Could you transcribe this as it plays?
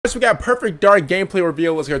first, we got Perfect Dark gameplay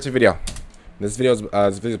reveal. Let's go to the video. This video is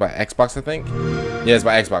by Xbox, I think. Yeah, it's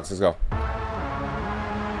by Xbox. Let's go.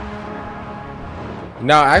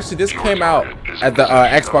 Now, actually, this came out at the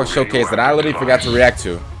Xbox showcase that I literally forgot to react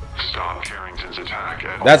to. Stop Carrington's attack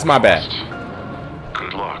at That's all my bad. costs.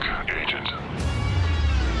 Good luck, Agent.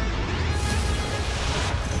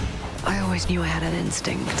 I always knew I had an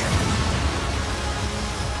instinct.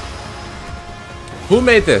 Who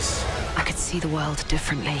made this? I could see the world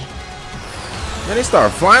differently. Then they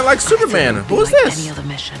start flying like Superman. Who is like this? Any other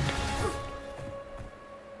mission.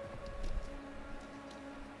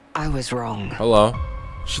 I was wrong. Hello.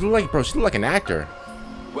 She look like, bro. She look like an actor.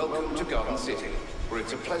 Welcome to Garden City, where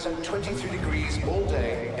it's a pleasant 23 degrees all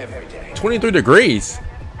day, every day. 23 degrees.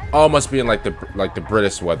 Oh, must be in like the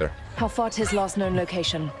British weather. How far to his last known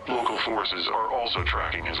location? Local forces are also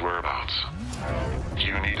tracking his whereabouts.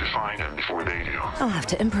 You need to find him before they do. I'll have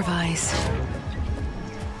to improvise.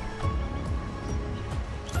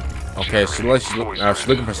 Okay, she's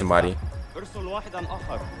looking for somebody.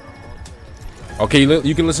 Okay,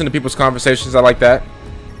 you can listen to people's conversations. I like that.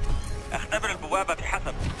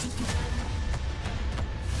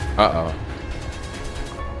 Uh-oh.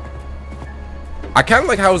 I kind of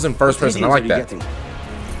like how it was in first person. I like that.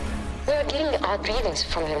 We are getting odd readings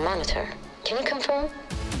from your monitor. Can you confirm?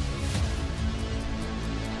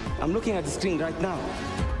 I'm looking at the screen right now.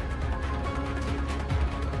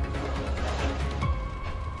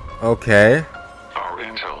 Okay. Our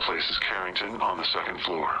intel places Carrington on the second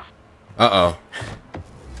floor. Uh-oh.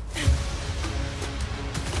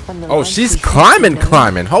 And the Oh, light she's we climbing. see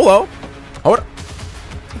them Hold up.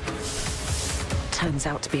 Turns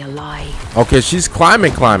out to be a lie. Okay, she's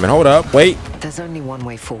climbing. Hold up. Wait. There's only one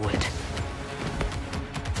way forward.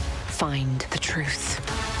 Find the truth.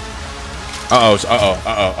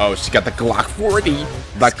 Uh-oh. She got the Glock 40.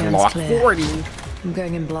 Like Scan's Glock clear. 40. I'm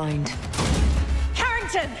going in blind.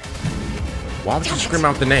 Carrington! Why would you scream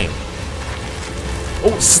out the name?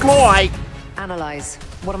 Oh, Sly! Analyze.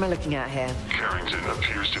 What am I looking at here? Carrington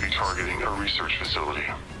appears to be targeting a research facility.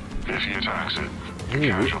 If he attacks it, the Ooh,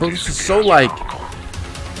 casualties bro, this could is be so like... astronomical.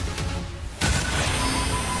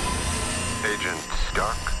 Agent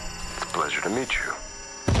Stark, it's a pleasure to meet you.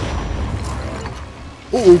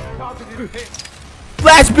 Ooh.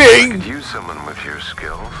 Flashbang! Could use someone with your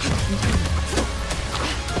skills.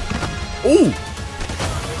 Ooh.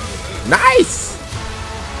 Nice!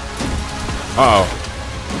 Uh-oh.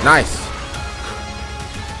 Nice.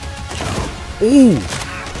 Ooh.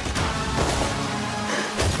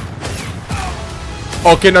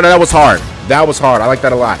 Okay, no, that was hard. That was hard. I like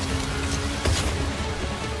that a lot.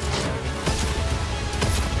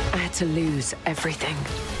 I had to lose everything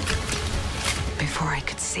before I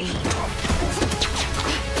could see.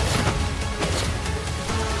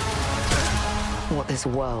 What this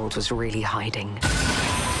world was really hiding.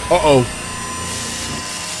 Uh-oh.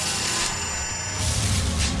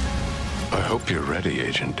 I hope you're ready,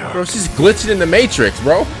 Agent Dark. Bro, she's glitching in the Matrix,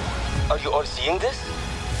 bro. Are you all seeing this?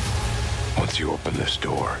 Once you open this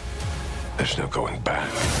door, there's no going back.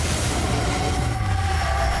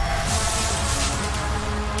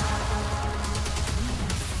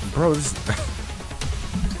 Bro, this...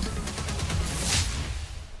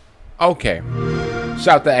 Okay. Shout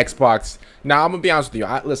out to Xbox. Now, I'm gonna be honest with you.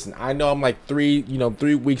 Listen, I know I'm like 3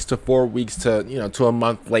 weeks to 4 weeks to, to a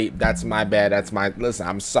month late. That's my bad. Listen,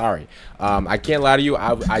 I'm sorry. I can't lie to you.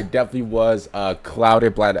 I definitely was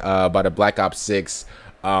clouded by the Black Ops 6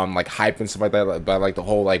 like hype and stuff like that, by like the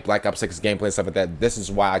whole like Black Ops 6 gameplay and stuff like that. This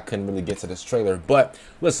is why I couldn't really get to this trailer. But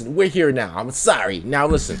listen, we're here now. I'm sorry. Now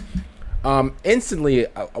listen. Instantly,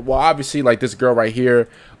 well, obviously, like this girl right here,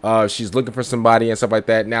 she's looking for somebody and stuff like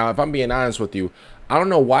that. Now, if I'm being honest with you, I don't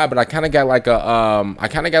know why, but I kind of got like a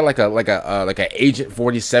like a Agent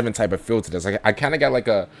 47 type of feel to this. Like I kind of got like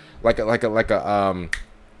a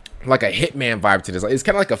hitman vibe to this. Like, it's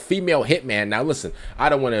kind of like a female hitman. Now listen, I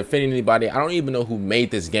don't want to offend anybody. I don't even know who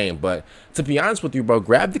made this game, but to be honest with you, bro,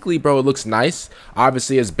 graphically, bro, it looks nice.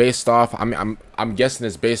 Obviously, it's based off. I mean, I'm guessing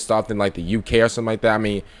it's based off in like the UK or something like that. I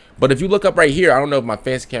mean, but if you look up right here, I don't know if my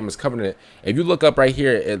fancy camera's covering it. If you look up right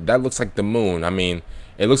here, that looks like the moon. I mean,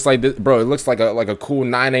 it looks like this, bro. It looks like a cool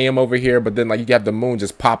 9 a.m. over here, but then like you have the moon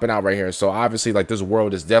just popping out right here. So obviously, like this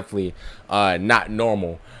world is definitely not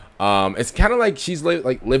normal. It's kind of like she's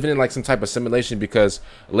like living in like some type of simulation, because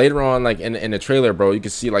later on, like in the trailer, bro, you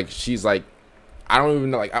can see like she's like, I don't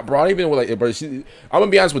even know, like, bro, I don't even know, like, bro, I'm gonna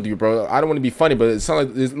be honest with you, bro. I don't want to be funny, but it sounded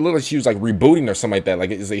like, it looked like she was like rebooting or something like that.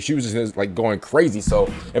 Like, it's like she was just like going crazy.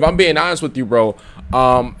 So if I'm being honest with you, bro,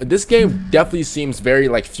 this game definitely seems very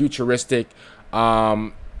like futuristic.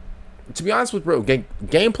 To be honest with you, bro,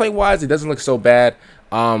 gameplay wise, it doesn't look so bad.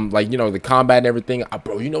 Like, you know, the combat and everything.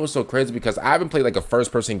 Bro, you know what's so crazy? Because I haven't played like a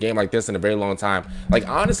first-person game like this in a very long time. Like,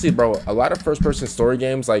 honestly, bro, a lot of first-person story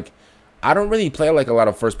games, like, I don't really play like a lot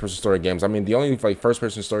of first-person story games. I mean, the only like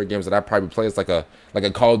first-person story games that I probably play is like a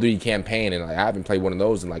Call of Duty campaign, and like, I haven't played one of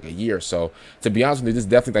those in like a year. So to be honest with you, this is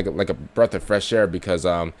definitely like a breath of fresh air because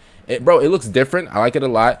bro, it looks different. I like it a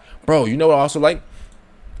lot, bro. You know what I also like?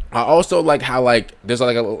 I also like how like there's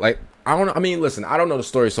like I don't know. I mean, listen, I don't know the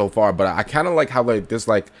story so far, but I kind of like how like there's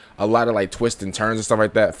like a lot of like twists and turns and stuff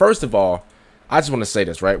like that. First of all, I just want to say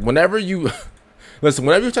this, right? Whenever you listen,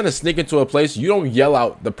 whenever you're trying to sneak into a place, you don't yell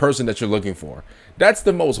out the person that you're looking for. That's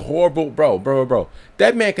the most horrible, bro.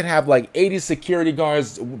 That man could have like 80 security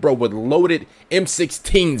guards, bro, with loaded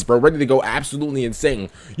M16s, bro, ready to go absolutely insane.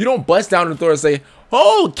 You don't bust down the door and say,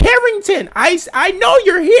 "Oh, Carrington, I know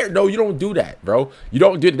you're here." No, you don't do that, bro. You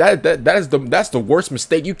don't do that. That's the worst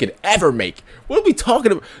mistake you could ever make. What are we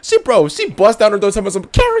talking about? She bust down the door telling us,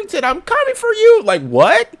 "Carrington, I'm coming for you." Like,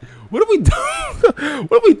 what? What are we doing?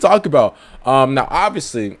 What are we talking about? Now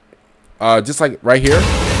obviously, just like right here,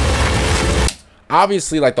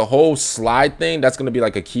 obviously like the whole slide thing, that's gonna be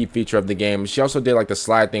like a key feature of the game. She also did like the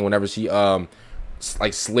slide thing whenever she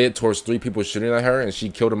like slid towards 3 people shooting at her and she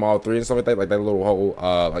killed them all 3 and stuff like that little whole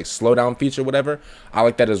like slowdown feature, whatever. I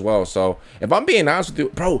like that as well. So if I'm being honest with you,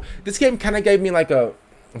 bro, this game kind of gave me like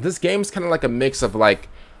this game's kind of like a mix of like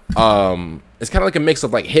it's kind of like a mix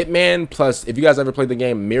of like Hitman plus, if you guys ever played the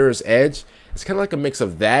game Mirror's Edge, it's kind of like a mix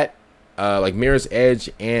of that, like Mirror's Edge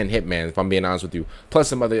and Hitman, if I'm being honest with you, plus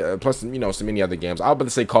some other you know, so many other games. I was about to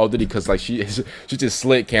say Call of Duty because like she just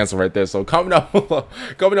slid cancel right there. So comment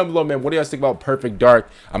down below, man, what do you guys think about Perfect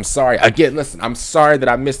Dark? I'm sorry again, listen, I'm sorry that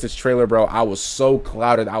I missed this trailer, bro. I was so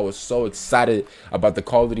clouded, I was so excited about the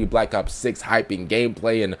Call of Duty Black Ops 6 hype and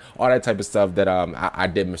gameplay and all that type of stuff that I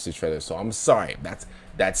did miss the trailer. So I'm sorry,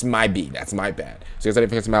 that's my bad. So you guys, I didn't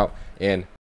figure some out, and